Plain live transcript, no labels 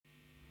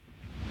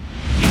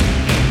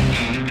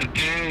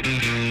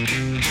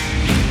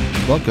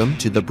Welcome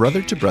to the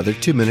Brother to Brother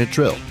 2-Minute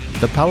Drill,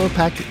 the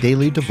power-packed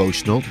daily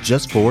devotional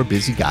just for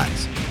busy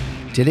guys.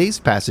 Today's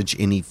passage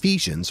in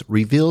Ephesians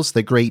reveals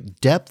the great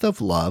depth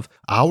of love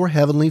our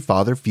Heavenly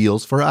Father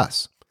feels for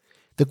us.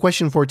 The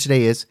question for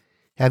today is,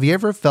 have you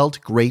ever felt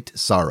great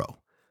sorrow?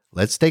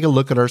 Let's take a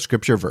look at our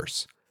scripture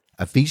verse.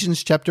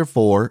 Ephesians chapter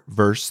 4,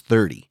 verse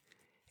 30.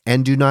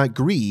 And do not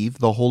grieve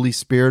the Holy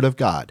Spirit of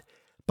God,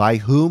 by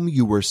whom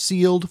you were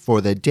sealed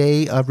for the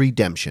day of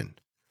redemption.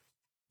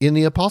 In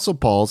the Apostle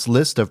Paul's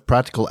list of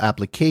practical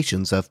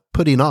applications of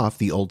putting off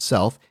the old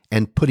self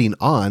and putting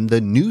on the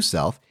new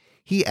self,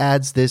 he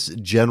adds this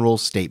general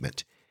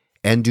statement,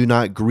 and do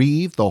not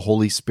grieve the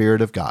Holy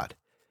Spirit of God.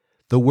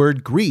 The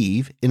word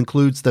grieve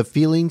includes the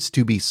feelings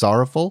to be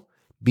sorrowful,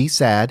 be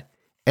sad,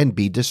 and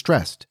be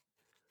distressed.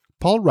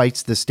 Paul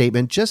writes this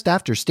statement just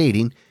after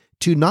stating,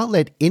 to not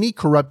let any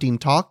corrupting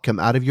talk come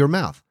out of your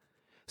mouth.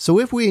 So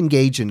if we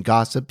engage in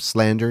gossip,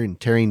 slander, and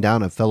tearing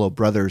down a fellow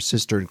brother or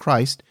sister in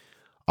Christ,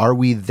 are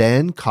we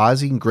then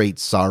causing great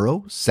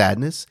sorrow,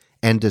 sadness,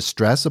 and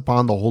distress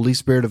upon the Holy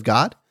Spirit of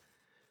God?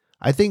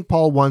 I think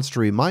Paul wants to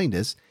remind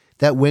us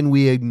that when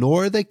we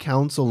ignore the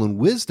counsel and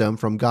wisdom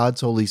from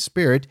God's Holy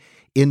Spirit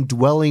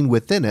indwelling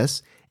within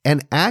us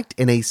and act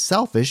in a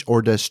selfish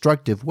or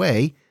destructive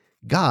way,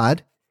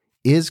 God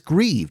is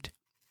grieved.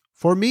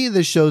 For me,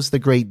 this shows the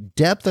great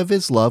depth of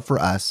His love for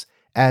us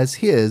as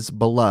His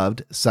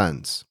beloved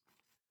sons.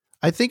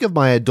 I think of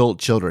my adult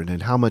children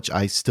and how much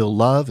I still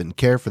love and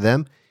care for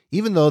them,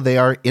 even though they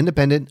are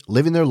independent,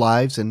 living their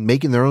lives and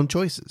making their own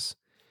choices.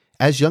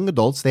 As young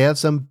adults, they have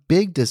some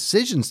big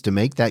decisions to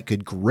make that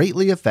could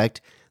greatly affect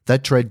the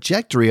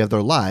trajectory of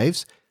their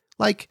lives,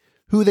 like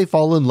who they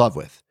fall in love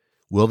with,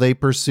 will they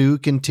pursue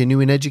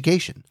continuing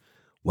education,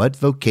 what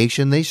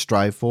vocation they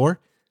strive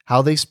for,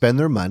 how they spend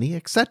their money,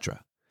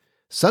 etc.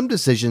 Some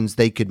decisions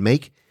they could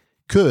make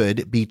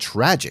could be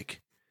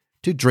tragic.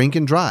 To drink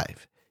and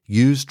drive,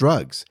 use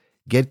drugs,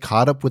 get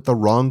caught up with the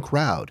wrong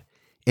crowd,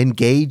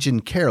 engage in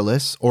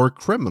careless or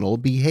criminal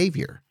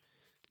behavior.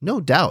 No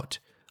doubt,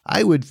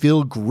 I would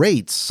feel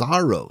great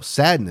sorrow,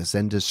 sadness,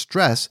 and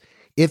distress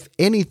if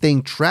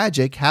anything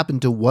tragic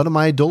happened to one of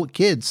my adult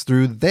kids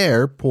through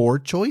their poor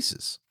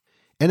choices.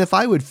 And if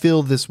I would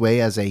feel this way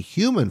as a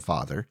human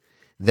father,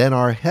 then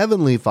our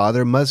Heavenly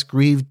Father must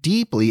grieve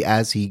deeply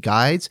as He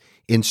guides,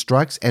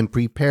 instructs, and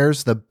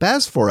prepares the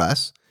best for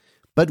us,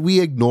 but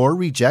we ignore,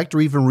 reject, or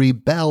even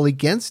rebel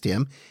against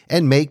Him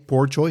and make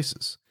poor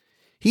choices.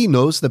 He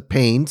knows the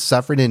pain,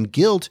 suffering, and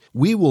guilt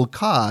we will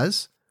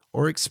cause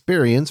or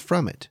experience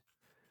from it.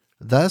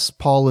 Thus,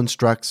 Paul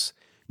instructs,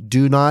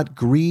 do not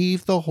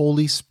grieve the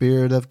Holy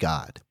Spirit of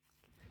God.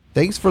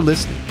 Thanks for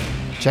listening.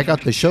 Check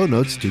out the show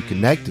notes to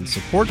connect and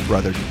support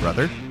Brother to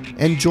Brother,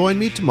 and join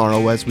me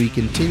tomorrow as we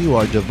continue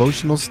our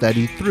devotional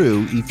study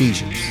through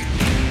Ephesians.